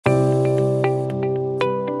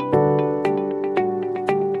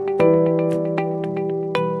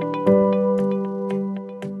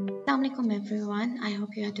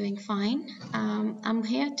fine. I'm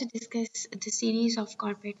here to discuss the series of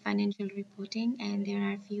corporate financial reporting, and there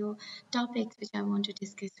are a few topics which I want to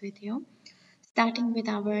discuss with you. Starting with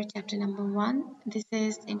our chapter number one, this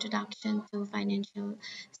is Introduction to Financial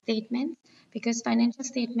Statements, because financial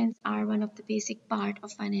statements are one of the basic part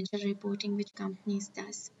of financial reporting which companies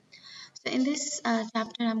does. So in this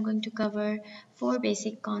chapter, I'm going to cover four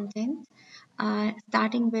basic content,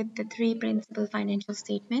 starting with the three principal financial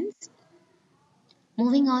statements.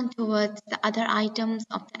 Moving on towards the other items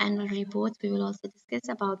of the annual reports, we will also discuss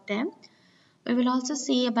about them. We will also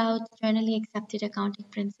see about generally accepted accounting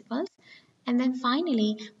principles. And then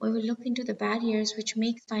finally, we will look into the barriers which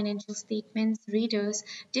makes financial statements readers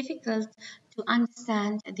difficult to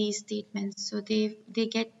understand these statements. So they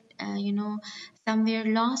get somewhere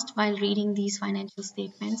lost while reading these financial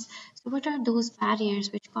statements. So what are those barriers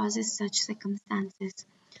which causes such circumstances?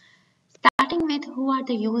 Starting with who are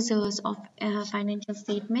the users of financial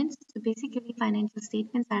statements. So basically, financial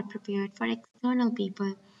statements are prepared for external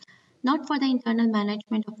people, not for the internal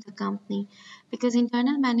management of the company, because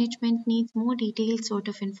internal management needs more detailed sort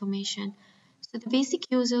of information. So the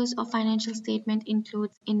basic users of financial statement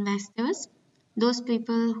includes investors, those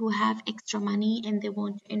people who have extra money and they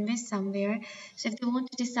want to invest somewhere. So if they want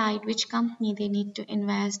to decide which company they need to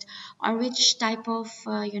invest or which type of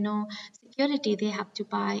security they have to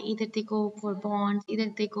buy, either they go for bonds, either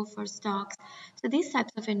they go for stocks. So these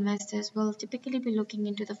types of investors will typically be looking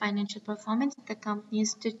into the financial performance of the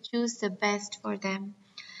companies to choose the best for them.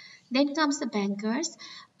 Then comes the bankers.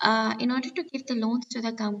 In order to give the loans to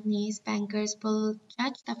the companies, bankers will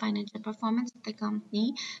judge the financial performance of the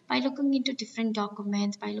company by looking into different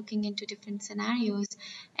documents, by looking into different scenarios.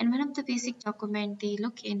 And one of the basic document they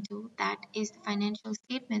look into that is the financial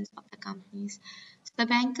statements of the companies. So the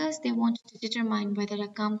bankers, they want to determine whether a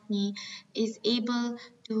company is able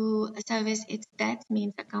to service its debts,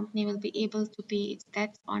 means a company will be able to pay its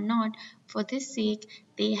debts or not. For this sake,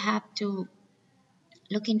 they have to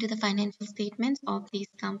look into the financial statements of these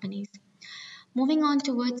companies. Moving on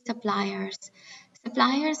towards suppliers.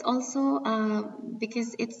 Suppliers also,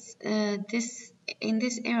 because it's this in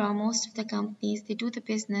this era, most of the companies they do the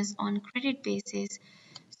business on credit basis.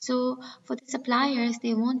 So for the suppliers,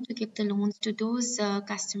 they want to give the loans to those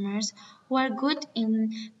customers who are good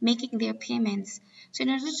in making their payments. So in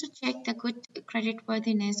order to check the good credit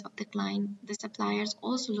worthiness of the client, the suppliers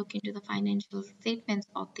also look into the financial statements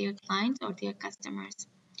of their clients or their customers.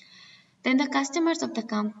 Then the customers of the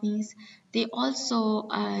companies, they also,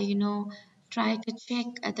 try to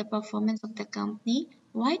check the performance of the company.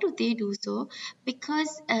 Why do they do so?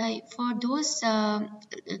 Because for those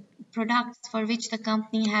products for which the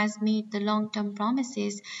company has made the long-term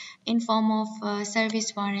promises in form of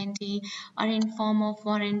service warranty or in form of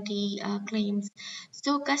warranty claims.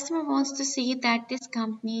 So customer wants to see that this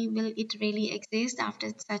company will it really exist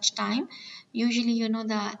after such time. Usually,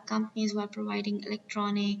 the companies who are providing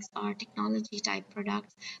electronics or technology type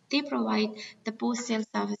products, they provide the post-sale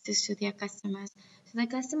services to their customers. So the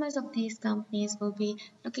customers of these companies will be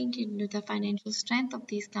looking into the financial strength of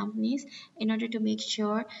these companies in order to make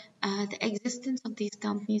sure the existence of these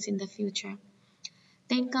companies in the future.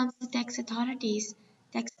 Then comes the tax authorities.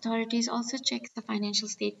 Tax authorities also check the financial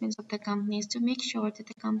statements of the companies to make sure that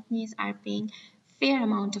the companies are paying fair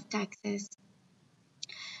amount of taxes.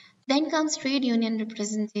 Then comes trade union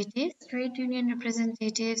representatives. Trade union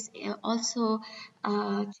representatives also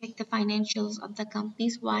check the financials of the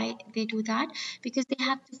companies. Why they do that? Because they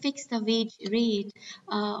have to fix the wage rate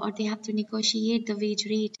or they have to negotiate the wage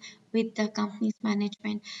rate with the company's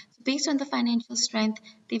management. So based on the financial strength,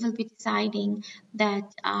 they will be deciding that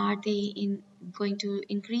are they going to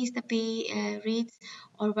increase the pay rates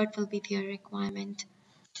or what will be their requirement.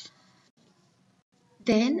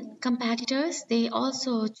 Then competitors, they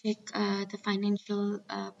also check the financial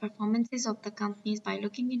performances of the companies by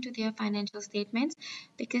looking into their financial statements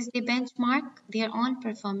because they benchmark their own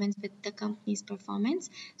performance with the company's performance.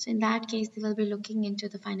 So in that case, they will be looking into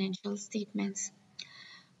the financial statements.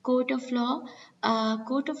 Court of law.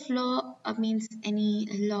 Court of law means any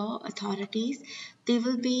law authorities. They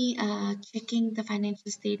will be checking the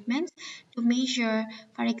financial statements to measure,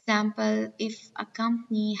 for example, if a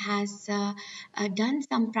company has done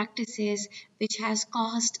some practices which has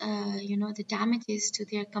caused, the damages to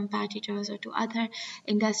their competitors or to other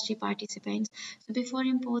industry participants. So before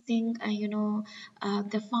imposing,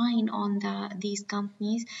 the fine on these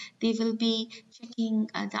companies, they will be checking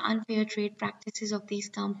the unfair trade practices of these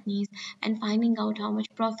companies and finding out how much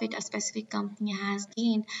profit a specific company has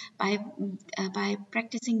gained by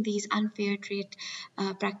practicing these unfair trade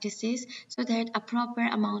practices, so that a proper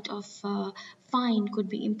amount of fine could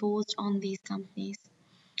be imposed on these companies.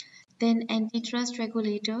 Then antitrust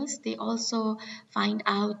regulators, they also find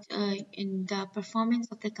out in the performance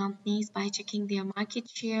of the companies by checking their market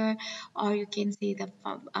share, or you can say the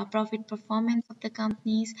profit performance of the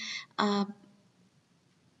companies. Uh,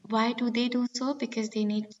 why do they do so? Because they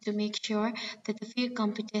need to make sure that the fair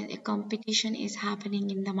competition is happening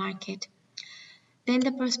in the market. Then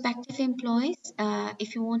the prospective employees,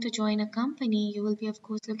 if you want to join a company, you will be of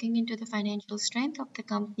course looking into the financial strength of the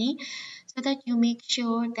company so that you make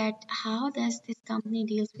sure that how does this company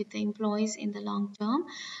deals with the employees in the long term.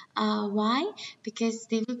 Why? Because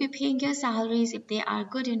they will be paying your salaries if they are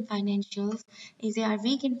good in financials. If they are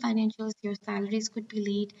weak in financials, your salaries could be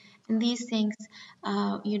late, and these things,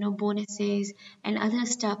 bonuses and other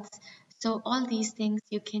stuff. So all these things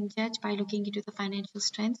you can judge by looking into the financial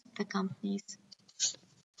strengths of the companies.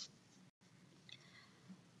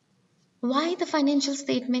 Why the financial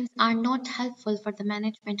statements are not helpful for the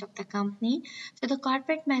management of the company. So the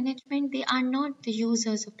corporate management, they are not the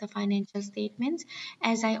users of the financial statements.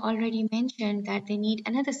 As I already mentioned that they need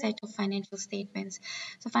another set of financial statements.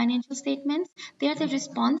 So financial statements, they are the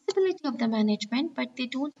responsibility of the management, but they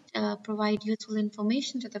don't provide useful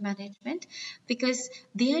information to the management because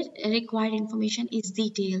their required information is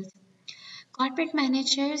detailed. Corporate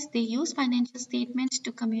managers, they use financial statements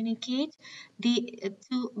to communicate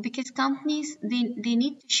because companies, they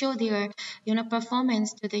need to show their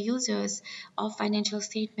performance to the users of financial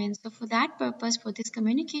statements. So for that purpose, for this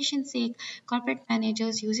communication sake, corporate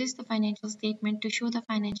managers uses the financial statement to show the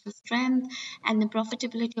financial strength and the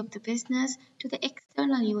profitability of the business to the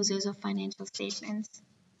external users of financial statements.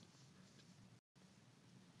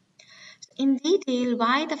 In detail,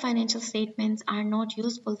 why the financial statements are not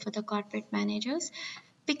useful for the corporate managers?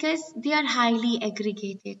 Because they are highly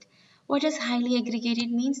aggregated. What does highly aggregated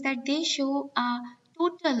means? That they show a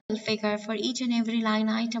total figure for each and every line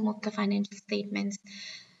item of the financial statements.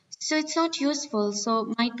 So it's not useful.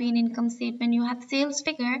 So might be an income statement, you have sales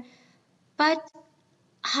figure, but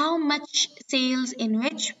how much sales in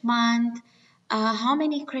which month, how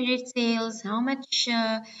many credit sales, how much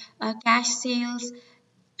cash sales,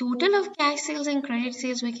 total of cash sales and credit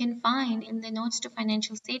sales we can find in the notes to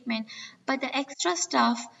financial statement, but the extra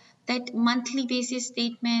stuff, that monthly basis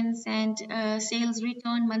statements and sales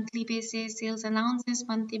return monthly basis, sales allowances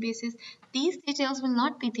monthly basis, these details will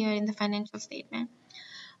not be there in the financial statement.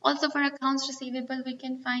 Also for accounts receivable, we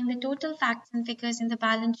can find the total facts and figures in the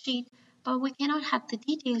balance sheet, but we cannot have the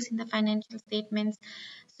details in the financial statements.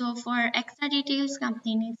 So for extra details,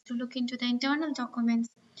 company needs to look into the internal documents.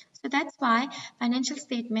 So that's why financial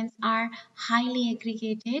statements are highly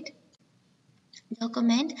aggregated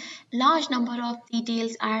document. Large number of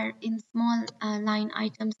details are in small line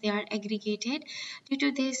items, they are aggregated. Due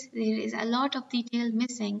to this, there is a lot of detail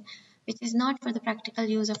missing, which is not for the practical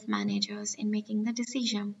use of managers in making the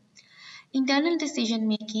decision. Internal decision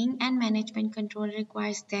making and management control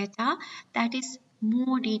requires data that is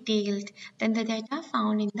more detailed than the data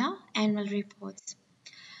found in the annual reports.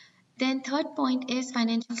 Then third point is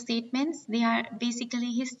financial statements. They are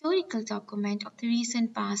basically historical document of the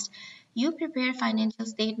recent past. You prepare financial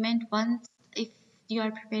statement once if you are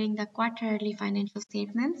preparing the quarterly financial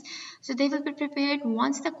statements. So they will be prepared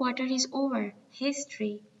once the quarter is over.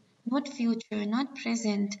 History, not future, not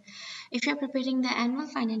present. If you're preparing the annual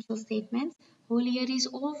financial statements, whole year is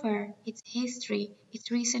over. It's history, it's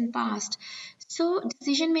recent past. So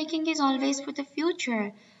decision making is always for the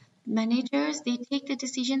future. Managers, they take the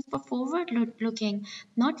decisions for forward looking,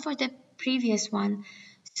 not for the previous one.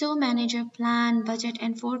 So manager plan, budget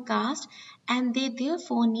and forecast, and they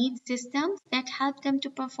therefore need systems that help them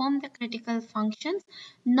to perform the critical functions,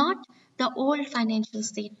 not the old financial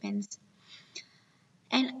statements.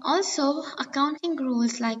 And also, accounting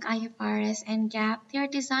rules like IFRS and GAAP, they are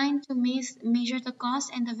designed to measure the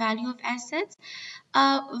cost and the value of assets,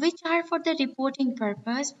 which are for the reporting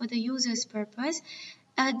purpose, for the user's purpose.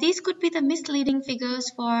 These could be the misleading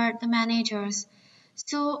figures for the managers.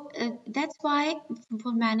 So that's why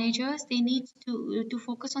for managers, they need to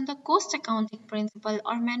focus on the cost accounting principle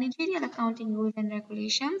or managerial accounting rules and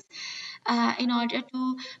regulations in order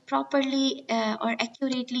to properly or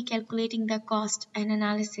accurately calculating the cost and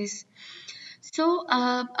analysis. So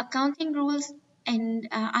accounting rules and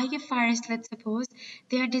IFRS, let's suppose,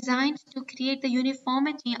 they are designed to create the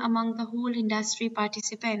uniformity among the whole industry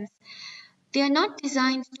participants. They are not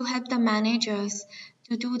designed to help the managers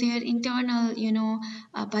to do their internal,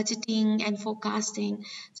 budgeting and forecasting.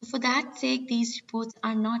 So for that sake, these reports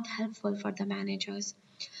are not helpful for the managers.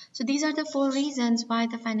 So these are the four reasons why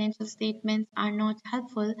the financial statements are not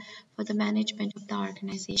helpful for the management of the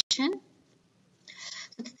organization.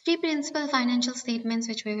 So the three principal financial statements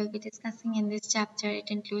which we will be discussing in this chapter,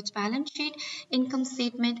 it includes balance sheet, income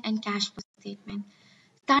statement, and cash flow statement.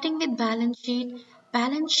 Starting with balance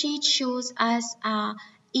sheet shows us a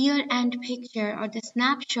year-end picture or the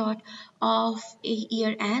snapshot of a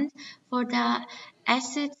year-end for the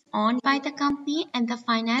assets owned by the company and the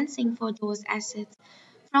financing for those assets.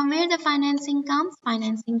 From where the financing comes?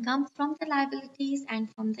 Financing comes from the liabilities and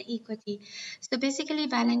from the equity. So basically,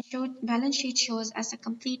 balance sheet shows us a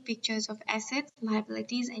complete pictures of assets,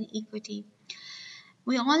 liabilities, and equity.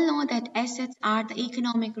 We all know that assets are the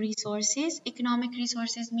economic resources. Economic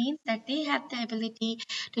resources means that they have the ability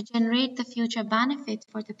to generate the future benefits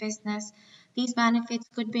for the business. These benefits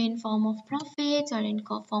could be in form of profits or in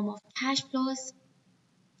form of cash flows.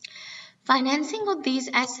 Financing of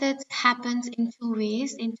these assets happens in two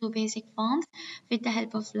ways, in two basic forms, with the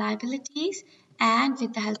help of liabilities and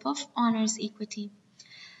with the help of owner's equity.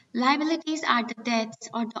 Liabilities are the debts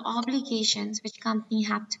or the obligations which company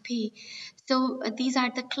have to pay. So these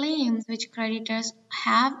are the claims which creditors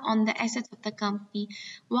have on the assets of the company.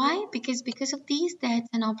 Why? Because of these debts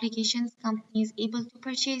and obligations, company is able to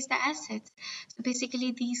purchase the assets. So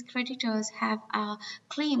basically, these creditors have a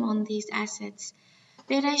claim on these assets.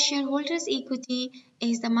 Whereas shareholders' equity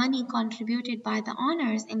is the money contributed by the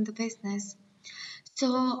owners in the business.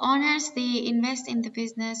 So owners, they invest in the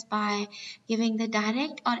business by giving the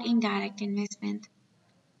direct or indirect investment.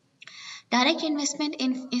 Direct investment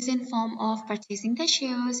is in form of purchasing the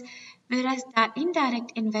shares, whereas the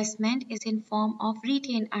indirect investment is in form of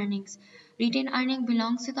retained earnings. Retained earning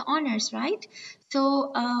belongs to the owners, right?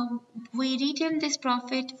 So we retain this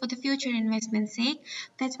profit for the future investment sake.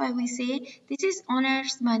 That's why we say this is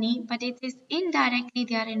owners' money, but it is indirectly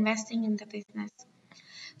they are investing in the business.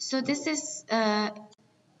 So this is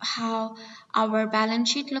how our balance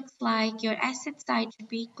sheet looks like. Your asset side should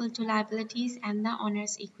be equal to liabilities and the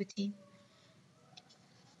owner's equity.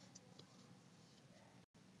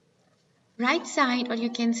 Right side, or you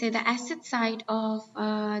can say the asset side of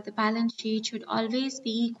the balance sheet should always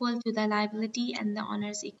be equal to the liability and the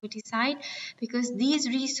owner's equity side, because these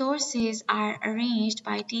resources are arranged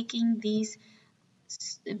by taking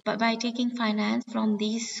finance from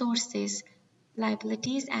these sources,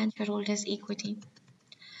 liabilities and shareholders equity.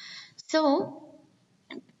 So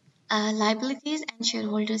liabilities and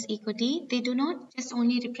shareholders equity, they do not just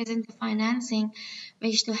only represent the financing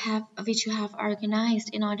which you have organized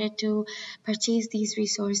in order to purchase these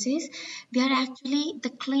resources. They are actually the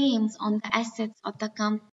claims on the assets of the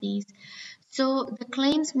companies. So the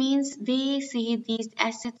claims means they say these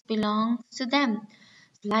assets belong to them.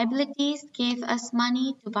 Liabilities gave us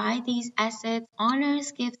money to buy these assets,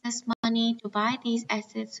 owners gives us money to buy these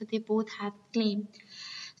assets, so they both have claim.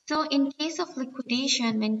 So in case of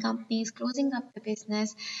liquidation, when company is closing up the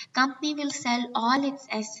business, company will sell all its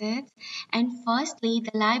assets, and firstly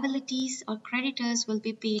the liabilities or creditors will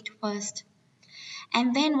be paid first.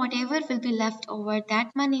 And then whatever will be left over,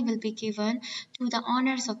 that money will be given to the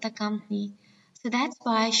owners of the company. So that's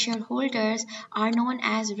why shareholders are known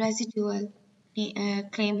as residual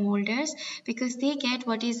claim holders, because they get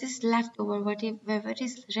what is left over, whatever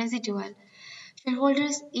is residual.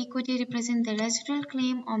 Shareholders' equity represents the residual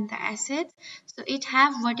claim on the assets, so it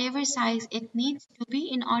have whatever size it needs to be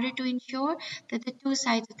in order to ensure that the two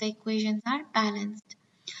sides of the equations are balanced.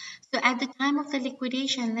 So at the time of the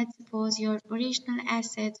liquidation, let's suppose your original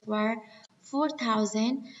assets were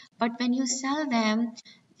 4,000, but when you sell them,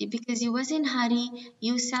 because you was in hurry,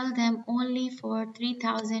 you sell them only for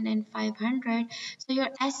 3,500. So your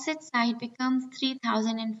asset side becomes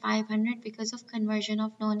 3,500 because of conversion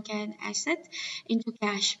of non-cash assets into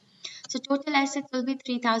cash. So total assets will be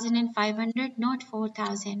 3,500, not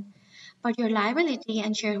 4,000. But your liability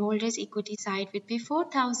and shareholders equity side would be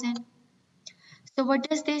 4,000. So what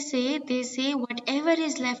does they say? They say whatever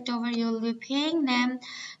is left over, you'll be paying them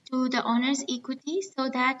to the owner's equity so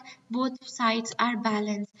that both sides are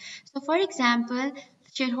balanced. So for example,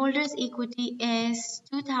 shareholders equity is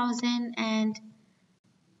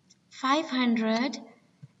 2,500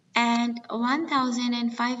 and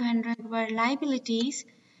 1,500 were liabilities.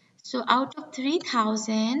 So out of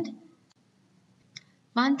 3,000,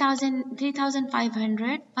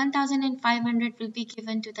 3,500, 1,500 will be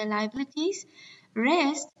given to the liabilities.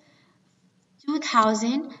 Rest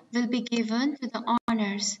 2,000 will be given to the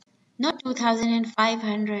owners, not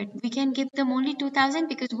 2,500. We can give them only 2,000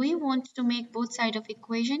 because we want to make both sides of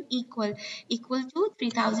equation equal to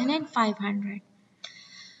 3,500.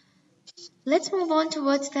 Let's move on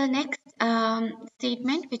towards the next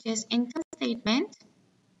statement, which is income statement.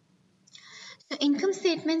 So income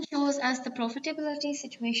statement shows us the profitability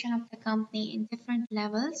situation of the company in different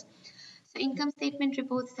levels. So income statement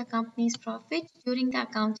reports the company's profit during the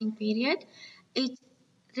accounting period. It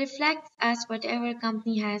reflects as whatever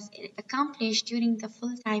company has accomplished during the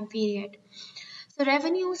full time period. So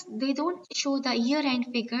revenues, they don't show the year-end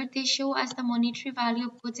figure, they show as the monetary value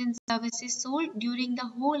of goods and services sold during the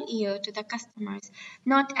whole year to the customers,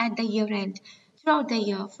 not at the year-end, throughout the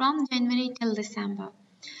year, from January till December.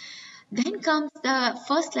 Then comes the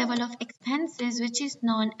first level of expenses, which is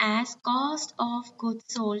known as cost of goods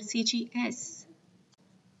sold, CGS.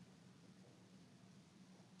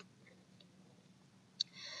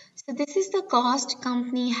 So this is the cost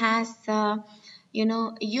company has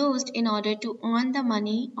used in order to earn the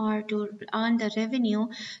money or to earn the revenue.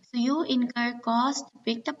 So you incur cost to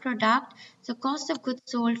pick the product. So cost of goods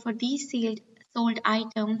sold for these sold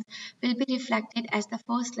items will be reflected as the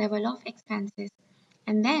first level of expenses.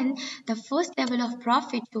 And then the first level of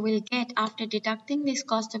profit you will get after deducting this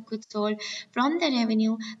cost of goods sold from the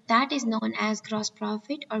revenue, that is known as gross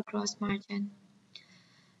profit or gross margin.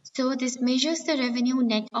 So this measures the revenue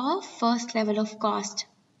net of first level of cost.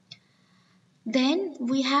 Then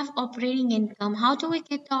we have operating income. How do we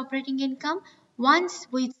get the operating income? Once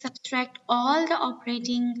we subtract all the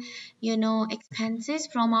operating, expenses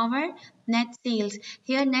from our net sales.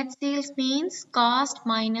 Here net sales means cost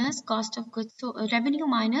minus cost of goods sold, revenue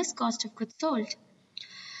minus cost of goods sold.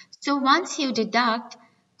 So once you deduct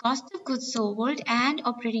cost of goods sold and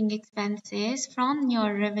operating expenses from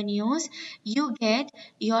your revenues, you get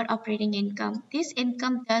your operating income. This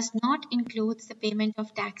income does not include the payment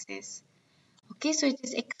of taxes. Okay, so it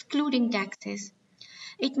is excluding taxes.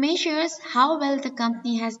 It measures how well the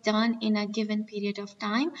company has done in a given period of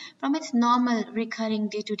time from its normal recurring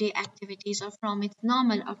day-to-day activities or from its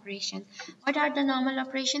normal operations. What are the normal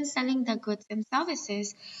operations? Selling the goods and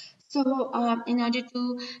services. So, in order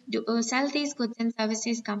to sell these goods and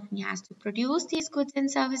services, company has to produce these goods and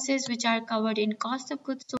services which are covered in cost of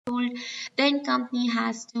goods sold. Then company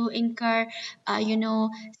has to incur,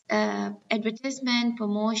 advertisement,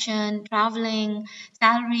 promotion, traveling,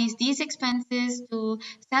 salaries, these expenses to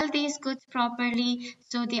sell these goods properly.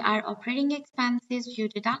 So they are operating expenses. You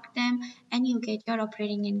deduct them and you get your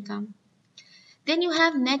operating income. Then you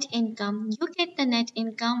have net income. You get the net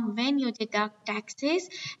income when you deduct taxes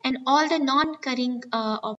and all the non-recurring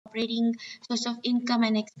operating source of income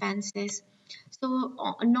and expenses. So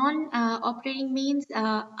non-operating means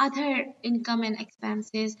other income and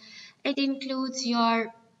expenses. It includes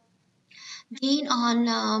your gain on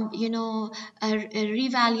a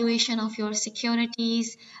revaluation of your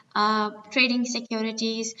securities, trading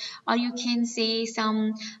securities, or you can say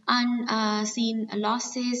some unseen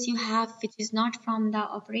losses you have which is not from the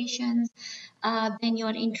operations. Then your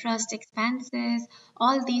interest expenses,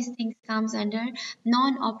 all these things comes under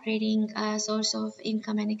non-operating source of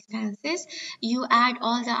income and expenses. You add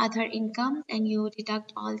all the other income and you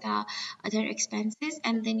deduct all the other expenses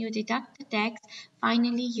and then you deduct the tax.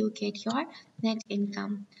 Finally you get your net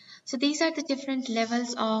income. So these are the different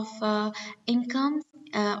levels of income,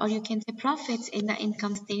 or you can say profits in the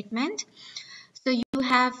income statement. So you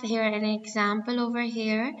have here an example over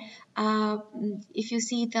here. If you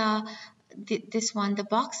see this one, the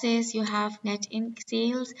boxes, you have net in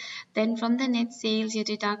sales. Then from the net sales, you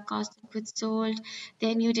deduct cost of goods sold.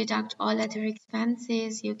 Then you deduct all other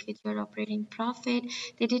expenses. You get your operating profit.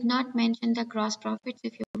 They did not mention the gross profits.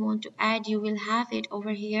 If you want to add, you will have it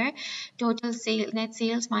over here. Total net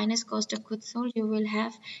sales minus cost of goods sold. You will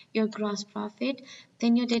have your gross profit.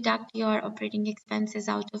 Then you deduct your operating expenses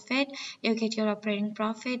out of it. You get your operating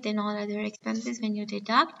profit. Then all other expenses, when you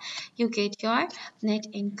deduct, you get your net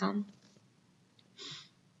income.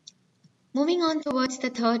 Moving on towards the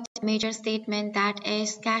third major statement, that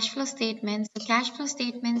is cash flow statement. So cash flow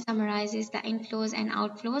statement summarizes the inflows and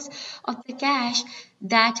outflows of the cash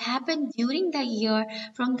that happened during the year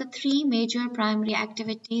from the three major primary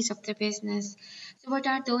activities of the business. So what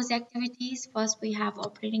are those activities? First we have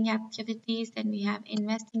operating activities, then we have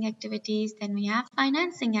investing activities, then we have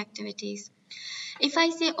financing activities. If I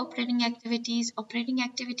say operating activities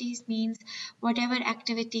means whatever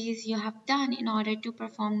activities you have done in order to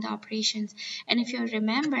perform the operations. And if you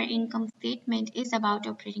remember, income statement is about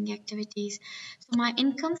operating activities. So my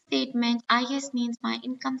income statement, IS means my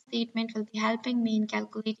income statement will be helping me in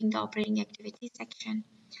calculating the operating activity section.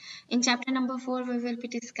 In chapter number 4, we will be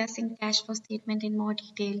discussing cash flow statement in more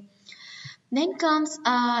detail. Then comes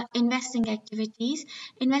investing activities.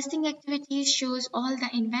 Investing activities shows all the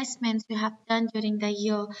investments you have done during the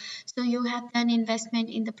year. So you have done investment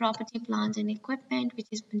in the property, plant and equipment, which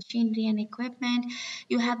is machinery and equipment.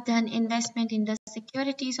 You have done investment in the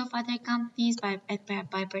securities of other companies by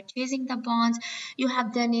purchasing the bonds. You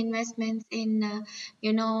have done investments in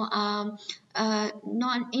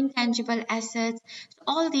non-intangible assets. So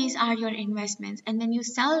all these are your investments, and when you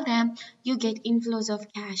sell them, you get inflows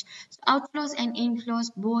of cash. So outflows and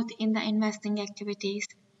inflows both in the investing activities.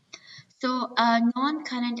 So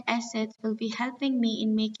non-current assets will be helping me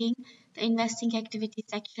in making the investing activity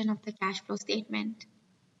section of the cash flow statement.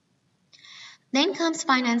 Then comes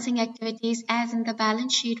financing activities. As in the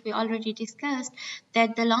balance sheet, we already discussed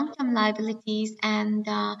that the long-term liabilities and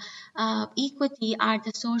equity are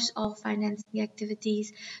the source of financing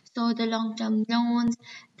activities. So the long-term loans,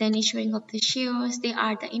 then issuing of the shares, they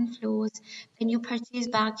are the inflows. When you purchase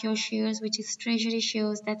back your shares, which is treasury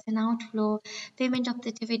shares, that's an outflow. Payment of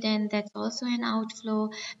the dividend, that's also an outflow.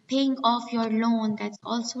 Paying off your loan, that's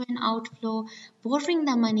also an outflow. Borrowing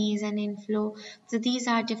the money is an inflow. So these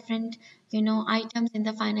are different items in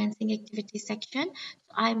the financing activity section.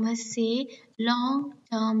 So I must say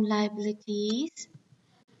long-term liabilities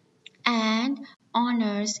and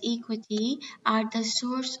owners equity are the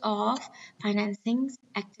source of financing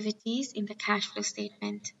activities in the cash flow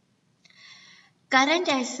statement. Current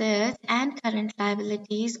assets and current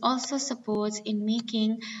liabilities also supports in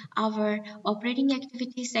making our operating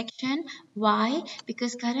activity section. Why?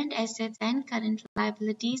 Because current assets and current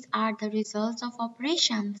liabilities are the results of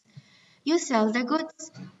operations. You sell the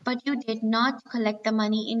goods, but you did not collect the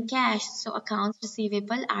money in cash, so accounts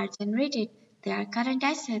receivable are generated. They are current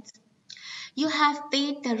assets. You have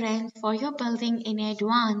paid the rent for your building in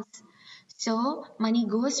advance. So money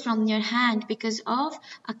goes from your hand because of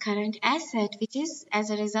a current asset, which is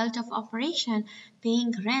as a result of operation.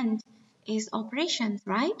 Paying rent is operations,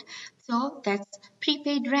 right? So that's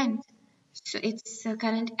prepaid rent. So it's a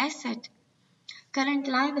current asset. Current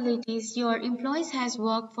liabilities, your employees has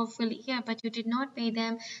worked for full year, but you did not pay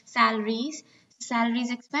them salaries.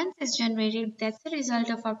 Salaries expenses generated, that's the result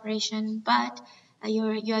of operation, but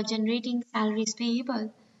you're generating salaries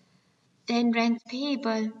payable, then rent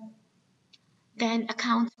payable, then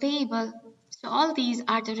accounts payable. So all these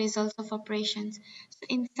are the results of operations. So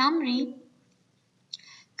in summary,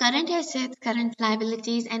 current assets, current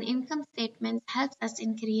liabilities, and income statements helps us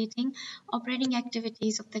in creating operating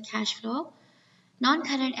activities of the cash flow.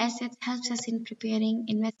 Non-current assets helps us in preparing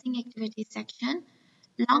investing activity section.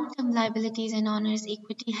 Long-term liabilities and owners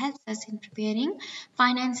equity helps us in preparing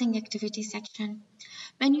financing activity section.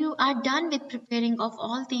 When you are done with preparing of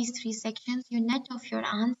all these three sections, you net off your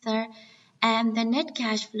answer, and the net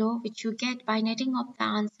cash flow which you get by netting off the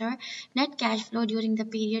answer, net cash flow during the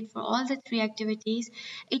period for all the three activities,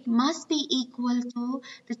 it must be equal to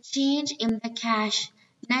the change in the cash,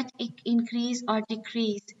 net increase or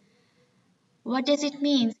decrease. What does it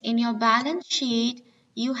mean? In your balance sheet,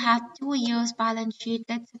 you have 2 years balance sheet.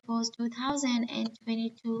 Let's suppose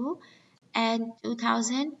 2022 and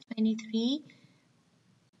 2023.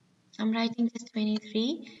 I'm writing this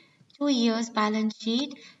 23. 2 years balance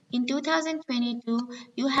sheet. In 2022,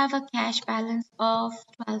 you have a cash balance of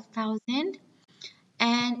 12,000.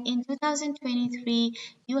 And in 2023,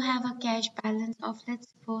 you have a cash balance of, let's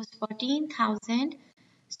suppose, 14,000.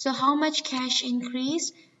 So how much cash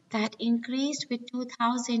increased? That increased with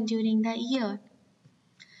 2,000 during the year.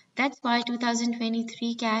 That's why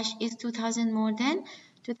 2023 cash is 2,000 more than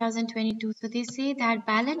 2022. So they say that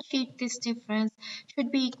balance sheet this difference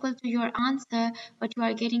should be equal to your answer, what you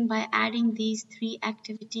are getting by adding these three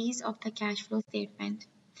activities of the cash flow statement.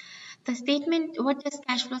 The statement, what does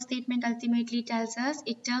cash flow statement ultimately tells us?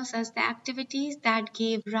 It tells us the activities that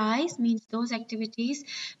gave rise, means those activities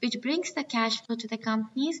which brings the cash flow to the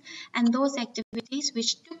companies, and those activities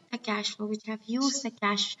which took the cash flow, which have used the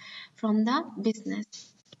cash from the business.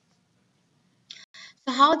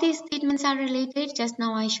 So how these statements are related? Just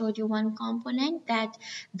now I showed you one component, that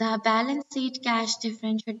the balance sheet cash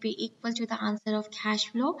difference should be equal to the answer of cash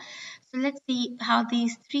flow. So let's see how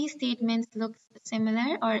these three statements look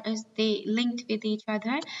similar, or is they linked with each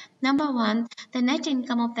other. Number one, the net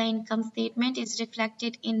income of the income statement is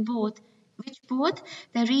reflected in both. Which both?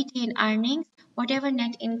 The retained earnings. Whatever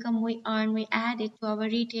net income we earn, we add it to our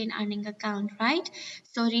retained earning account, right?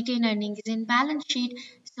 So retained earnings is in balance sheet.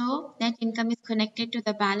 So net income is connected to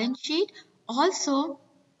the balance sheet. Also,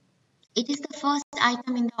 it is the first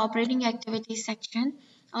item in the operating activity section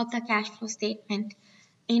of the cash flow statement.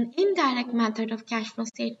 In indirect method of cash flow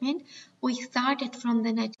statement, we started from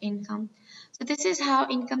the net income. So this is how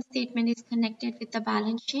income statement is connected with the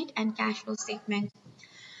balance sheet and cash flow statement.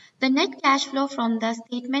 The net cash flow from the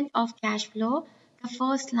statement of cash flow, the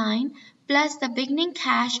first line, plus the beginning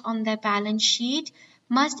cash on the balance sheet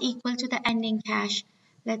must equal to the ending cash.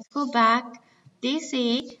 Let's go back. They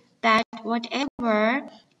say that whatever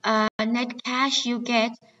net cash you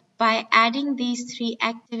get by adding these three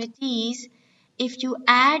activities, if you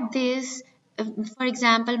add this, for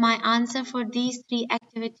example, my answer for these three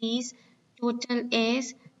activities total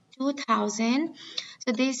is 2000.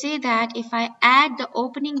 So they say that if I add the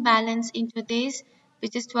opening balance into this,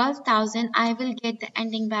 which is 12,000, I will get the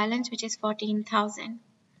ending balance, which is 14,000.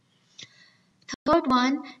 Third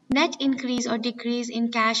one, net increase or decrease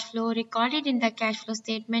in cash flow recorded in the cash flow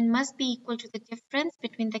statement must be equal to the difference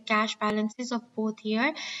between the cash balances of both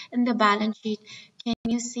year in the balance sheet. Can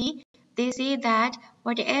you see? They say that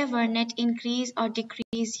whatever net increase or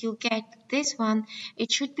decrease you get, this one,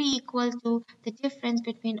 it should be equal to the difference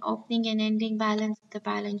between opening and ending balance of the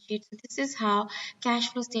balance sheet. So this is how cash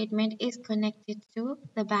flow statement is connected to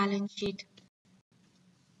the balance sheet.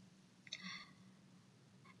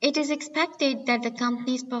 It is expected that the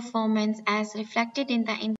company's performance as reflected in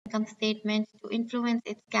the income statement to influence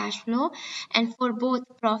its cash flow, and for both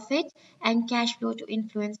profit and cash flow to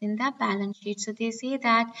influence in the balance sheet. So they say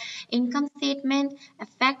that income statement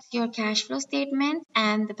affects your cash flow statement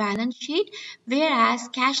and the balance sheet, whereas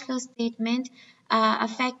cash flow statement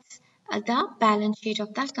affects the balance sheet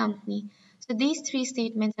of the company. So these three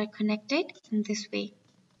statements are connected in this way.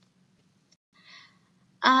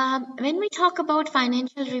 When we talk about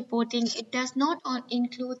financial reporting, it does not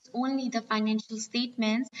include only the financial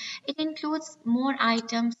statements, it includes more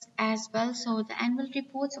items as well. So the annual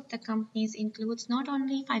reports of the companies includes not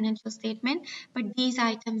only financial statement, but these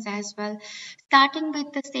items as well. Starting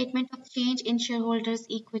with the statement of change in shareholders'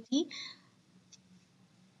 equity,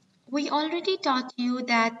 we already taught you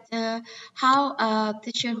that how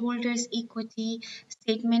the shareholders equity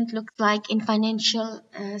statement looks like in financial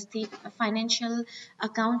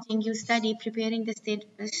accounting. You study preparing the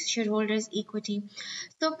shareholders equity.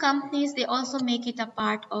 So companies, they also make it a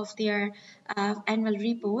part of their annual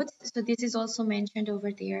reports. So this is also mentioned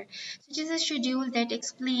over there. So this is a schedule that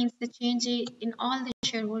explains the change in all the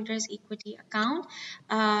shareholders equity account,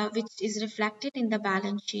 which is reflected in the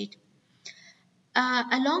balance sheet.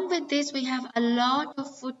 Along with this, we have a lot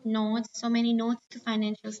of footnotes, so many notes to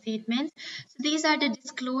financial statements. So these are the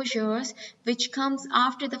disclosures which comes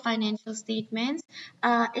after the financial statements.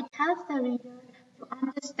 It helps the reader to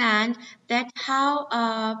understand that how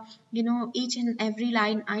each and every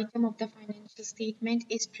line item of the financial statement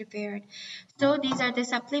is prepared. So these are the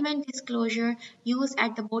supplement disclosure used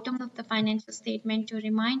at the bottom of the financial statement to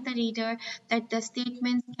remind the reader that the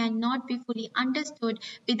statements cannot be fully understood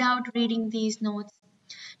without reading these notes.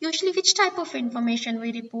 Usually, which type of information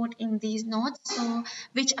we report in these notes? So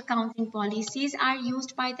which accounting policies are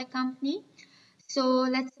used by the company? So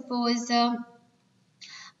let's suppose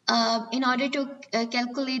in order to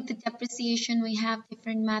calculate the depreciation, we have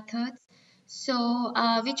different methods. So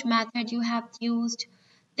which method you have used,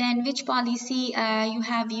 then which policy you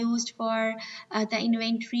have used for the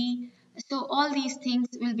inventory. So all these things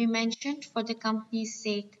will be mentioned for the company's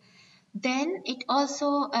sake. Then it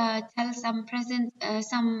also tells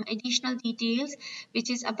some additional details, which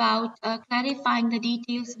is about clarifying the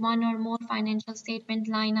details one or more financial statement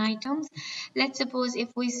line items. Let's suppose if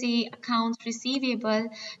we say accounts receivable,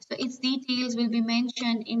 so its details will be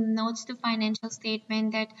mentioned in notes to financial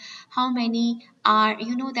statement, that how many are,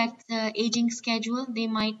 that aging schedule. They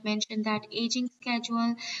might mention that aging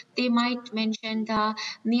schedule. They might mention the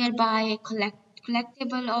nearby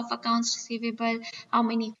collectible of accounts receivable, how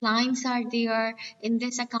many clients are there in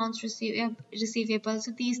this accounts receivable.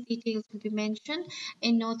 So these details will be mentioned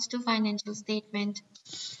in notes to financial statement.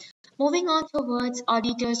 Moving on towards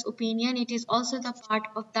auditor's opinion, it is also the part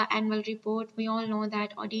of the annual report. We all know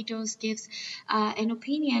that auditors gives an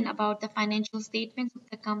opinion about the financial statements of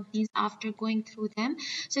the companies after going through them.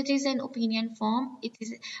 So it is an opinion form. It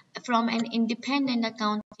is from an independent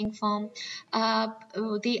accounting firm.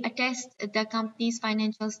 They attest the company's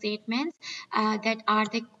financial statements that are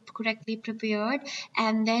the correctly prepared.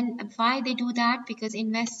 And then why they do that? Because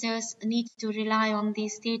investors need to rely on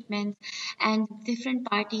these statements, and different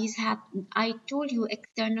parties have, I told you,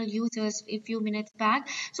 external users a few minutes back.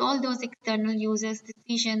 So all those external users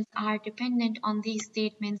decisions are dependent on these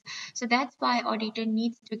statements. So that's why auditor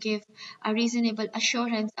needs to give a reasonable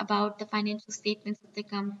assurance about the financial statements of the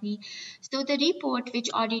company. So the report which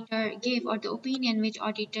auditor gave, or the opinion which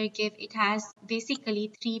auditor gave, it has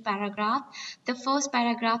basically three paragraphs. The first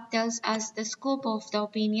paragraph paragraph tells us the scope of the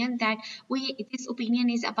opinion, that this opinion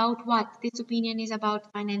is about what? This opinion is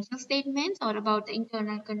about financial statements or about the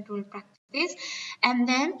internal control practices. And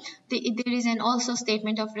then there is an also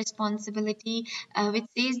statement of responsibility, which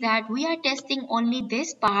says that we are testing only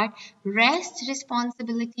this part, rest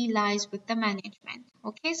responsibility lies with the management.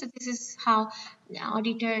 Okay, so this is how the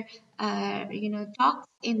auditor talks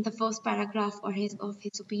in the first paragraph or his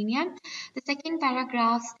opinion. The second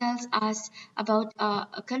paragraph tells us about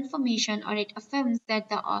a confirmation, or it affirms that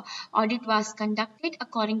the audit was conducted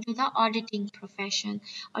according to the auditing profession,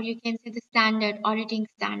 or you can say the standard auditing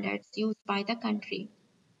standards used by the country.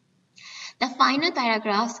 The final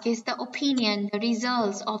paragraphs gives the opinion, the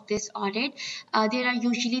results of this audit. There are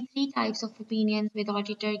usually three types of opinions with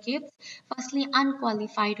auditor gives. Firstly,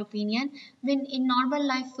 unqualified opinion. When in normal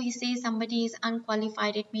life we say somebody is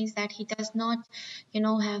unqualified, it means that he does not,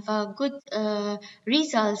 have a good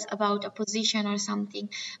results about a position or something.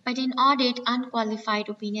 But in audit, unqualified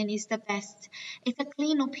opinion is the best. It's a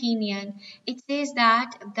clean opinion. It says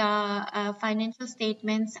that the financial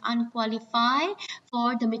statements unqualified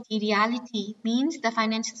for the materiality, means the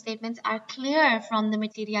financial statements are clear from the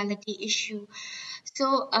materiality issue.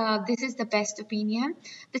 So this is the best opinion.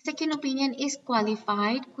 The second opinion is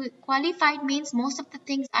qualified. Qualified means most of the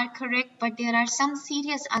things are correct, but there are some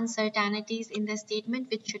serious uncertainties in the statement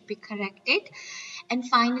which should be corrected. And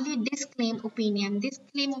finally, disclaim opinion.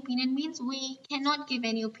 Disclaim opinion means we cannot give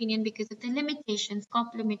any opinion because of the limitations,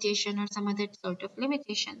 scope limitation or some other sort of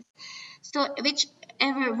limitations. So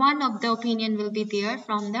whichever one of the opinion will be there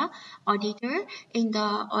from the auditor in the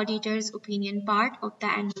auditor's opinion part of the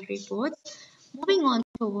annual reports. Moving on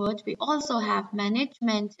towards, we also have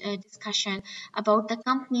management discussion about the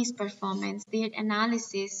company's performance, their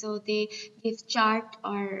analysis. So they give chart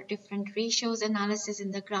or different ratios analysis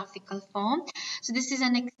in the graphical form. So this is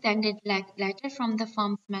an extended letter from the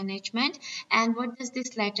firm's management. And what does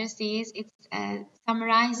this letter say? It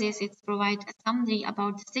summarizes, it provides a summary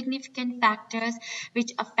about the significant factors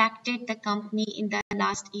which affected the company in the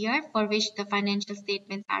last year for which the financial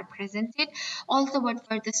statements are presented. Also, what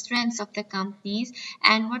were the strengths of the companies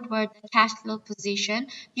and what were the cash flow position,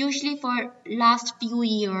 usually for last few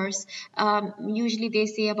years. Usually they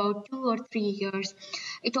say about 2 or 3 years.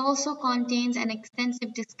 It also contains an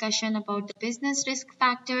extensive discussion about the business risk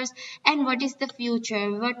factors and what is the future,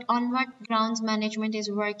 on what grounds management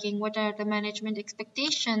is working, what are the management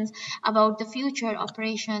expectations about the future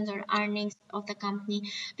operations or earnings of the company.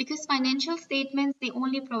 Because financial statements, they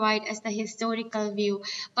only provide us the historical view,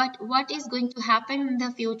 but what is going to happen in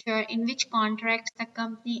the future, in which contracts the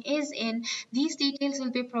company is in, these details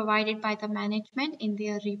will be provided by the management in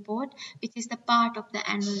their report, which is the part of the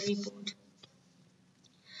annual report.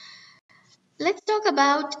 Let's talk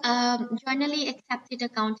about generally accepted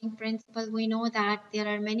accounting principle. We know that there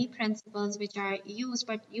are many principles which are used,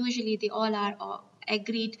 but usually they all are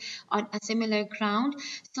agreed on a similar ground.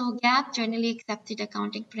 So GAAP, generally accepted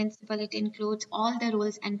accounting principle, it includes all the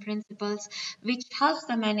rules and principles which helps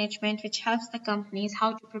the management, which helps the companies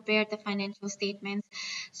how to prepare the financial statements.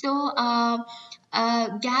 So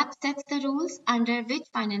GAAP sets the rules under which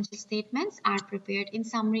financial statements are prepared. In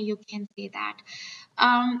summary, you can say that.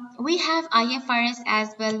 We have IFRS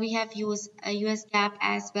as well. We have US GAAP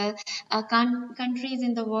as well. Countries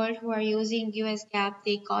in the world who are using US GAAP,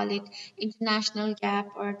 they call it international GAAP,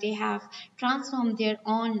 or they have transformed their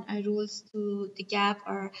own rules to the GAAP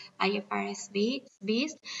or IFRS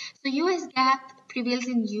based. So US GAAP prevails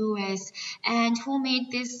in US, and who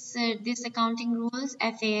made this accounting rules?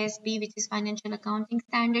 FASB, which is Financial Accounting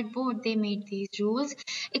Standard Board. They made these rules.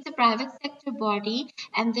 It's a private sector body,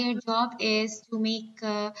 and their job is to make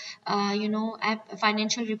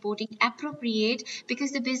financial reporting appropriate,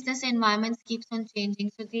 because the business environment keeps on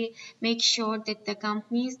changing. So they make sure that the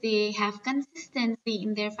companies, they have consistency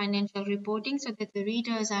in their financial reporting so that the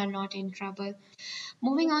readers are not in trouble.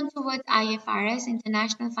 Moving on towards IFRS,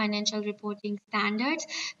 International Financial Reporting Standards,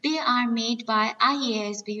 they are made by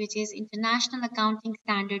IASB, which is International Accounting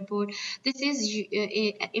Standard Board. This is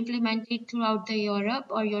implemented throughout the Europe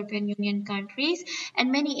or European Union countries,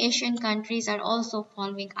 and many Asian countries are also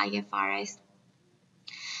following IFRS.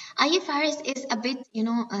 IFRS is a bit,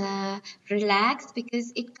 relaxed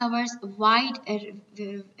because it covers wide,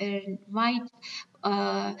 you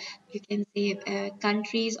can say,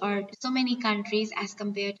 countries, or so many countries as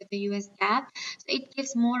compared to the US GAAP. So it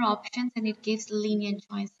gives more options and it gives lenient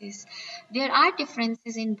choices. There are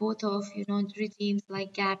differences in both of, regimes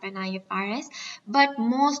like GAAP and IFRS, but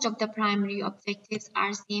most of the primary objectives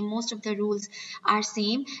are same. Most of the rules are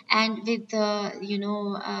same, and with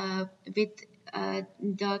the, with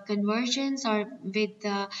the conversions or with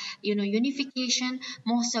the unification,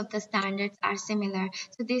 most of the standards are similar.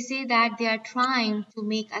 So they say that they are trying to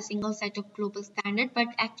make a single set of global standard, but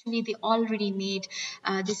actually they already made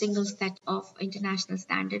the single set of international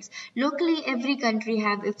standards. Locally, every country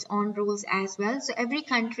have its own rules as well. So every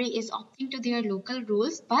country is opting to their local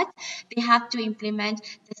rules, but they have to implement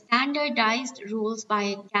the standardized rules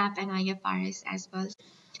by GAP and IFRS as well.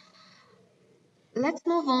 Let's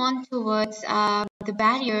move on towards the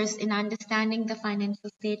barriers in understanding the financial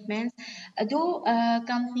statements. Though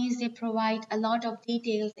companies they provide a lot of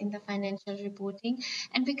details in the financial reporting,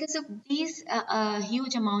 and because of these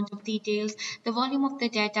huge amount of details, the volume of the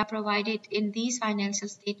data provided in these financial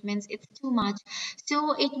statements it's too much.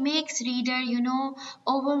 So it makes reader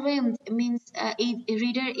overwhelmed. Means a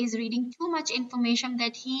reader is reading too much information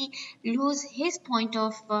that he lose his point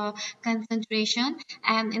of concentration,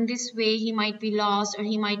 and in this way he might be lost or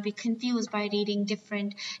he might be confused by reading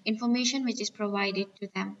different information which is provided to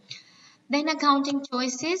them. Then accounting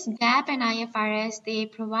choices, GAAP and IFRS, they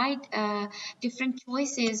provide different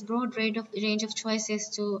choices, broad range of choices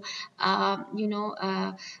to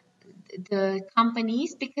the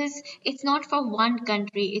companies, because it's not for one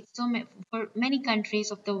country, it's for many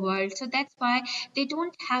countries of the world. So that's why they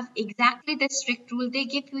don't have exactly the strict rule, they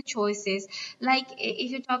give you choices. Like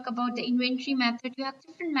if you talk about the inventory method, you have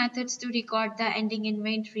different methods to record the ending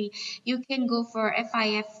inventory. You can go for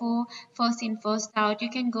FIFO, first in first out, you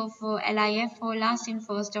can go for LIFO, last in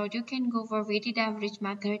first out, you can go for weighted average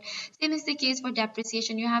method. Same is the case for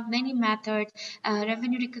depreciation, you have many methods.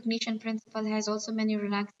 Revenue recognition principle has also many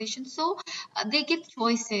relaxations. So they give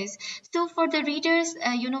choices. So for the readers,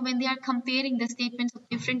 when they are comparing the statements of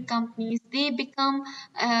different companies, they become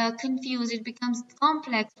confused. It becomes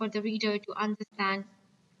complex for the reader to understand.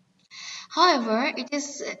 However, it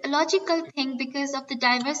is a logical thing because of the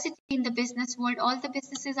diversity in the business world. All the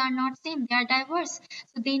businesses are not same; they are diverse,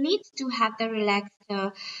 so they need to have the relaxed,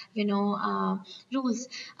 rules.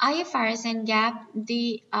 IFRS and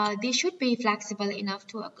GAAP they should be flexible enough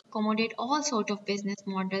to accommodate all sort of business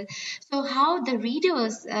model. So how the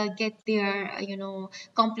readers get their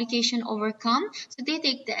complication overcome? So they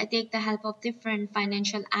take the help of different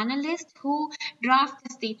financial analysts who draft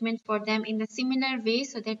the statement for them in the similar way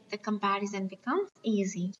so that the comparison becomes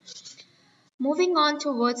easy. Moving on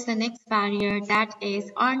towards the next barrier, that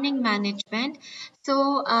is earning management.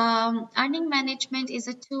 So, earning management is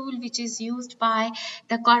a tool which is used by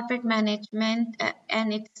the corporate management,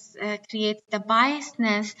 and it creates the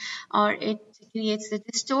biasness, or it creates the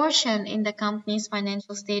distortion in the company's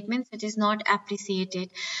financial statements. It is not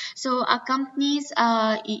appreciated. So, a company's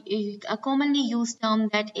a commonly used term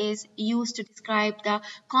that is used to describe the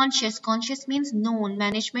conscious. Conscious means known.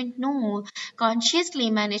 Management know.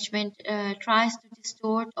 Consciously, management tries to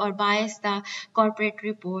distort or bias the corporate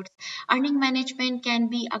reports. Earning management can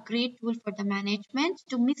be a great tool for the management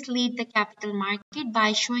to mislead the capital market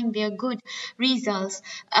by showing their good results.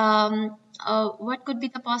 What could be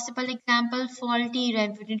the possible example? Faulty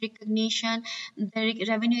revenue recognition. The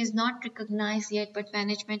revenue is not recognized yet, but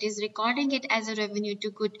management is recording it as a revenue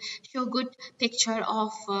to show good picture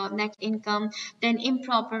of net income. Then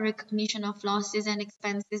improper recognition of losses and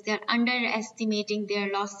expenses. They are underestimating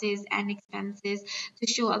their losses and expenses to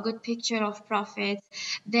show a good picture of profits.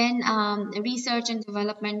 Then research and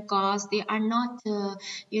development costs. They are not,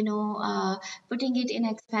 putting it in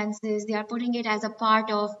expenses. They are putting it as a part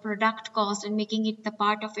of product cost and making it the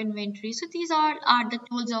part of inventory. So these are the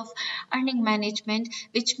tools of earning management,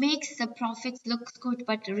 which makes the profits looks good,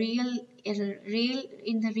 but in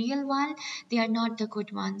the real one, they are not the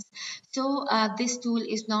good ones. So this tool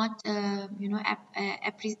is not,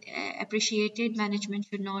 appreciated. Management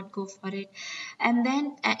should not go for it, and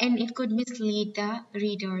then and it could mislead the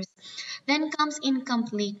readers. Then comes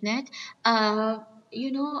incompleteness.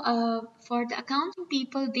 For the accounting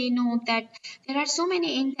people, they know that there are so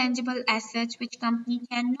many intangible assets which company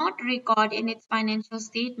cannot record in its financial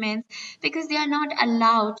statements because they are not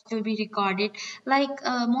allowed to be recorded. Like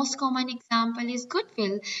most common example is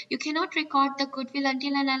goodwill. You cannot record the goodwill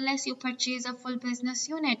until and unless you purchase a full business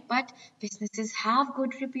unit. But businesses have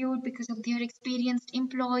good repute because of their experienced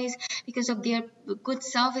employees, because of their good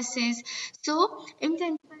services. So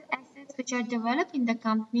intangible assets assets which are developed in the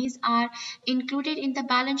companies are included in the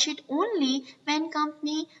balance sheet only when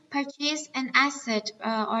company purchase an asset,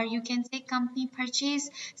 or you can say company purchase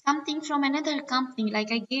something from another company.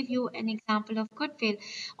 Like I gave you an example of goodwill.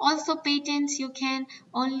 Also patents, you can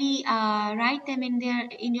only write them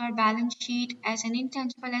in your balance sheet as an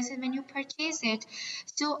intangible asset when you purchase it.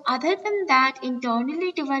 So other than that,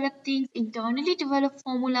 internally developed things, internally developed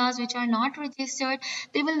formulas which are not registered,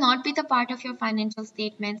 they will not be the part of your financial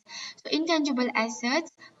statements. So intangible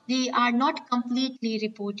assets, they are not completely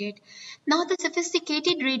reported. Now the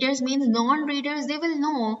sophisticated readers means non-readers, they will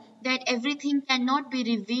know that everything cannot be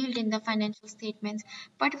revealed in the financial statements.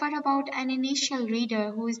 But what about an initial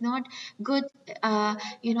reader who is not good,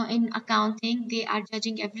 in accounting? They are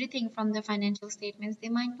judging everything from the financial statements. They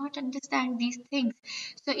might not understand these things.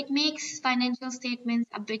 So it makes financial statements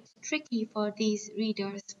a bit tricky for these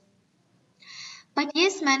readers. But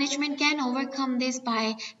yes, management can overcome this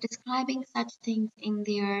by describing such things in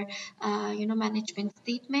their, management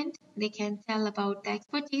statement. They can tell about the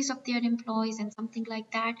expertise of their employees and something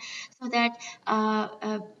like that, so that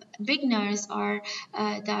beginners or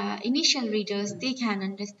the initial readers, they can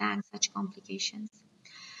understand such complications.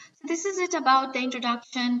 So this is it about the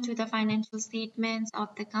introduction to the financial statements of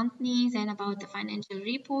the companies and about the financial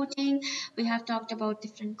reporting. We have talked about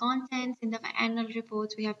different contents in the annual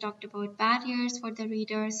reports. We have talked about barriers for the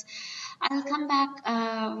readers. I'll come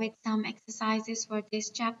back with some exercises for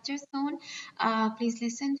this chapter soon. Please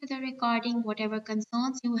listen to the recording. Whatever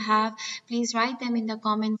concerns you have, please write them in the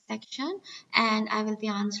comment section and I will be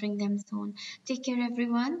answering them soon. Take care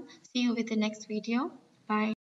everyone. See you with the next video. Bye.